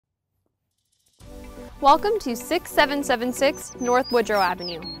Welcome to 6776 North Woodrow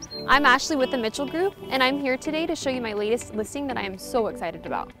Avenue. I'm Ashley with the Mitchell Group, and I'm here today to show you my latest listing that I am so excited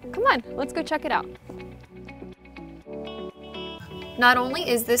about. Come on, let's go check it out. Not only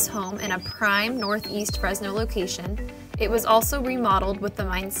is this home in a prime Northeast Fresno location, it was also remodeled with the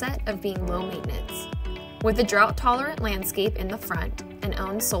mindset of being low maintenance. With a drought-tolerant landscape in the front and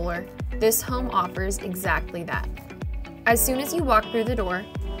owned solar, this home offers exactly that. As soon as you walk through the door,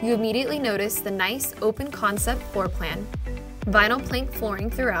 you immediately notice the nice open concept floor plan, vinyl plank flooring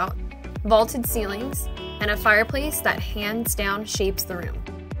throughout, vaulted ceilings, and a fireplace that hands down shapes the room.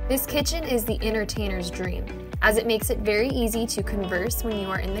 This kitchen is the entertainer's dream, as it makes it very easy to converse when you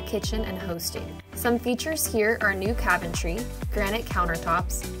are in the kitchen and hosting. Some features here are new cabinetry, granite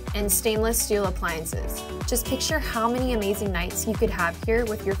countertops, and stainless steel appliances. Just picture how many amazing nights you could have here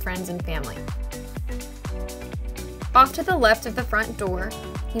with your friends and family. Off to the left of the front door,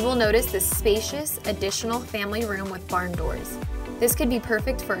 you will notice this spacious additional family room with barn doors. This could be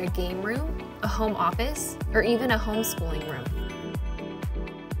perfect for a game room, a home office, or even a homeschooling room.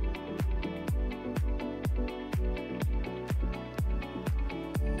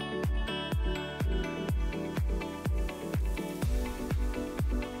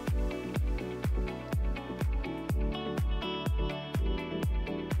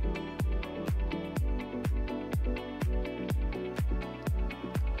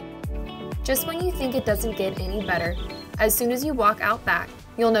 Just when you think it doesn't get any better, as soon as you walk out back,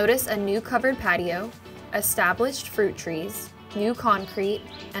 you'll notice a new covered patio, established fruit trees, new concrete,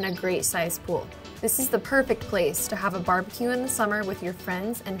 and a great sized pool. This is the perfect place to have a barbecue in the summer with your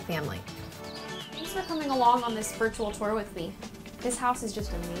friends and family. Thanks for coming along on this virtual tour with me. This house is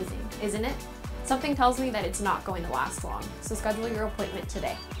just amazing, isn't it? Something tells me that it's not going to last long, so schedule your appointment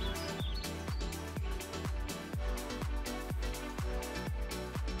today.